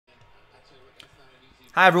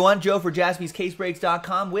Hi everyone, Joe for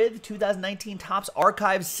JaspysCaseBreaks.com with 2019 Topps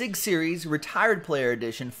Archives SIG Series Retired Player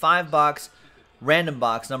Edition 5-box Random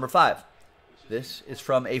Box number 5. This is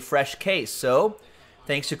from a fresh case, so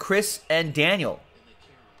thanks to Chris and Daniel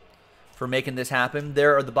for making this happen.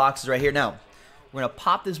 There are the boxes right here. Now, we're going to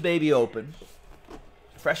pop this baby open.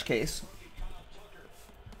 Fresh case.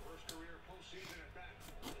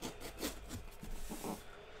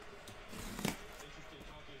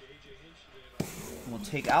 We'll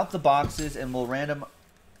take out the boxes and we'll random.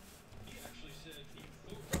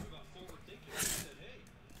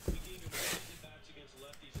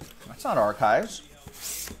 That's not Archives.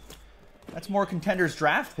 That's more Contenders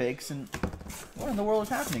draft picks. And what in the world is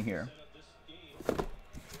happening here?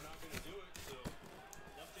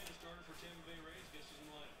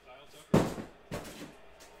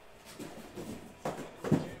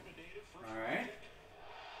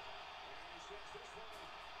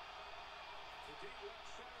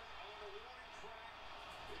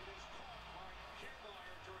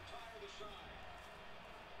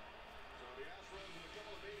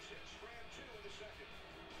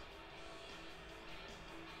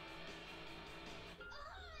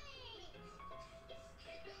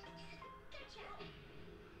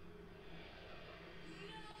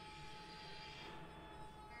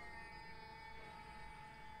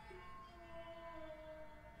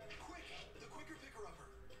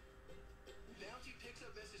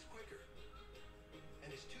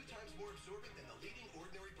 More absorbent than the leading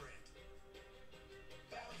ordinary brand.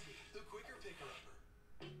 Bounty, the quicker picker-upper.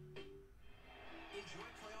 Enjoy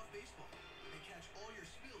playoff baseball and catch all your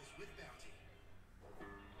spills with Bounty.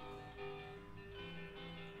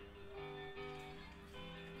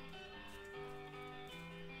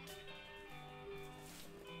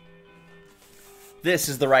 This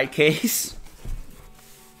is the right case.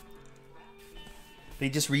 They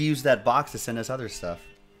just reused that box to send us other stuff.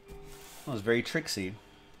 That was very tricksy.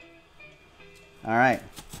 All right,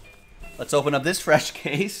 let's open up this fresh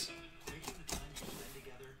case.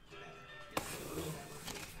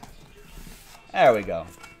 There we go.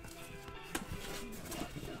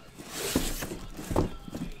 I'm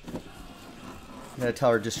gonna tell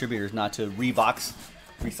our distributors not to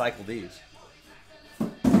recycle these.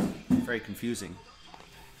 Very confusing.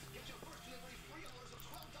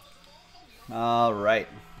 All right.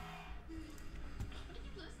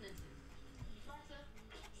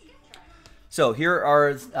 So here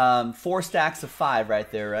are 4 stacks of 5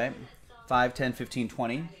 right there, right? 5, 10, 15,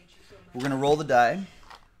 20. We're going to roll the die.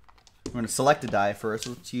 We're going to select a die first.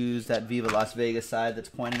 Let's use that Viva Las Vegas side that's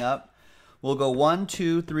pointing up. We'll go 1,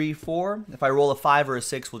 2, 3, 4. If I roll a 5 or a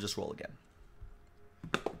 6, we'll just roll again.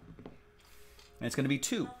 And it's going to be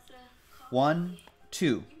 2. 1,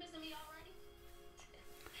 2.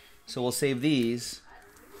 So we'll save these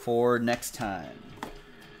for next time.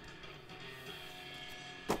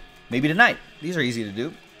 Maybe tonight. These are easy to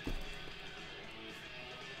do.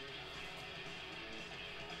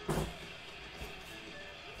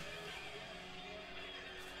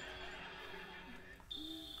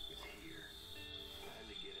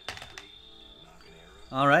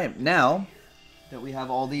 All right, now that we have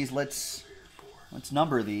all these, let's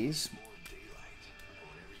number these.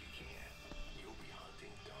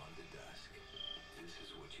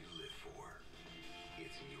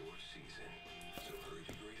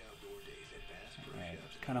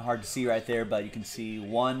 Kind of hard to see right there, but you can see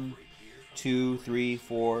 1, 2, 3,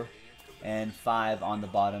 4, and 5 on the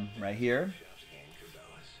bottom right here.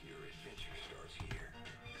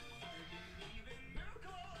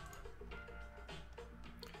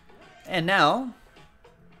 And now,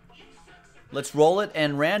 let's roll it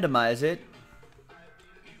and randomize it.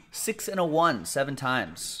 6 and a 1, 7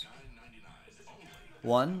 times.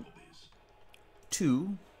 1,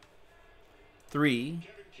 2, 3,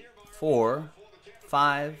 4,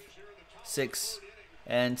 5, 6,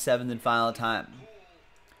 and 7th and final time.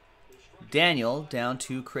 Daniel down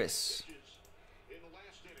to Chris.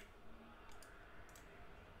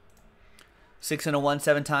 6 and a 1,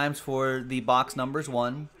 7 times for the box numbers.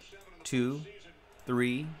 1, 2,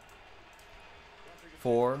 3,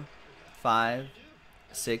 4, 5,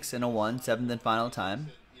 6 and a 1, 7th and final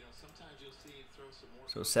time.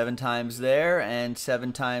 So 7 times there and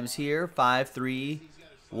 7 times here. 5, 3,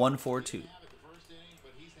 1, 4, 2.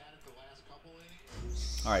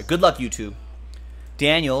 All right, good luck, you two.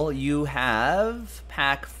 Daniel, you have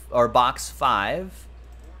box 5,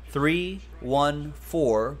 3, 1,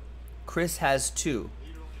 4. Chris has 2.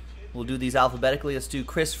 We'll do these alphabetically. Let's do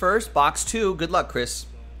Chris first. Box 2. Good luck, Chris.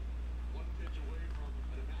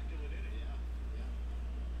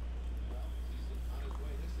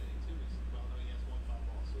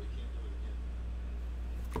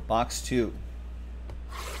 Box 2.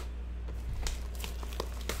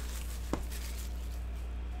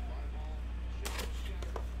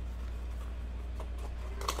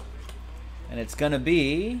 And it's going to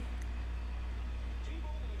be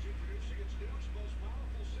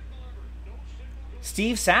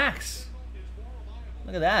Steve Sax.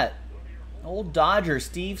 Look at that. Old Dodger,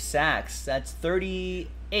 Steve Sax. That's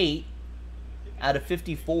 38 out of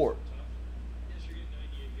 54.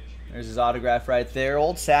 There's his autograph right there.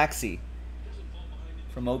 Old Saxy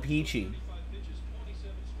from O-Pee-Chee.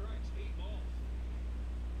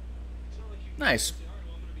 Nice.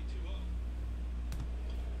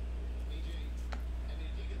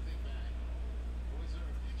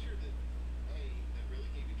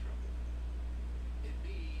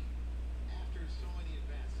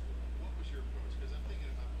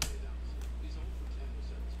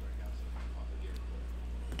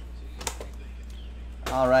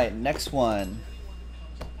 All right, next one.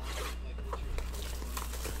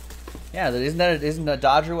 Yeah, isn't a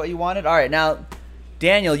Dodger what you wanted? All right, now,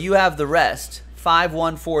 Daniel, you have the rest.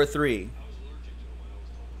 5143.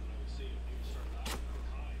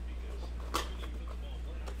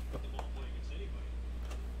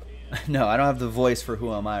 No, I don't have the voice for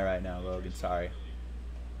Who Am I right now, Logan. Sorry.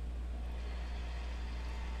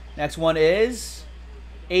 Next one is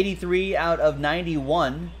 83 out of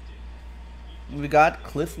 91. We got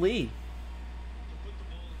Cliff Lee.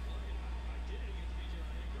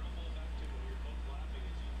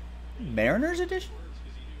 Mariners edition?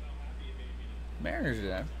 Mariners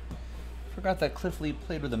edition. Forgot that Cliff Lee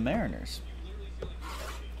played with the Mariners.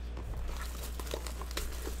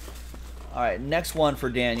 All right, next one for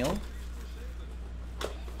Daniel.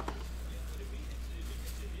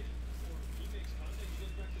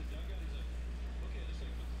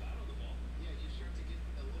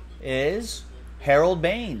 Is Harold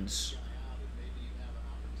Baines.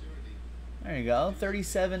 There you go.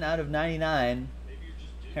 37 out of 99.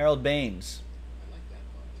 Harold Baines.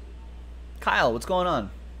 Kyle, what's going on?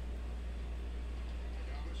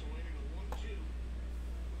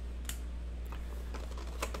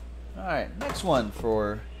 All right, next one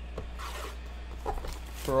for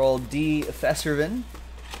old D. Fesservin.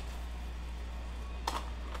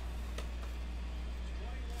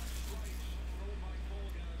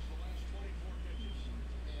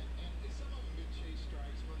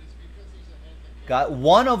 Got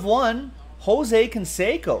 1 of 1, Jose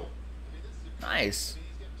Canseco. Nice.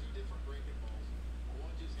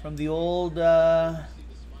 From the old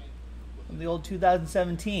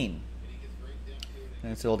 2017.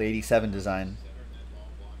 That's the old 87 design.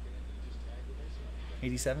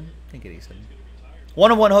 87? I think 87.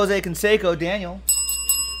 1 of 1, Jose Canseco. Daniel.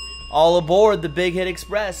 All aboard the Big Hit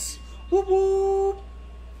Express. Whoop whoop.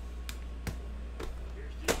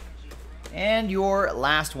 And your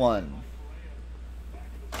last one.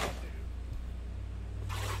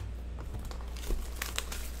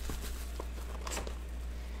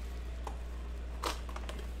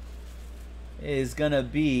 Is gonna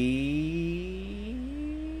be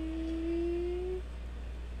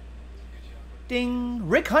ding,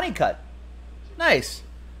 Rick Honeycutt. Nice.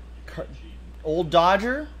 Old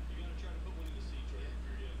Dodger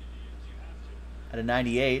at a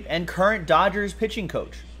 98, and current Dodgers pitching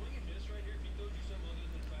coach.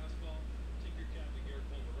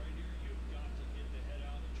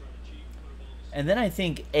 And then I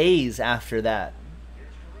think A's after that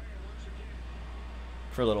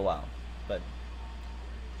for a little while. But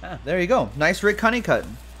there you go. Nice Rick Honeycutt.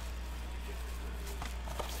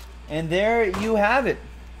 And there you have it.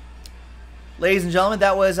 Ladies and gentlemen,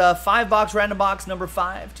 that was 5-box random box number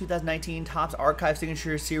 5, 2019 Topps Archive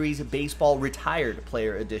Signature Series Baseball Retired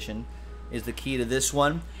Player Edition is the key to this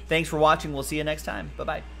one. Thanks for watching. We'll see you next time.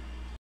 Bye-bye.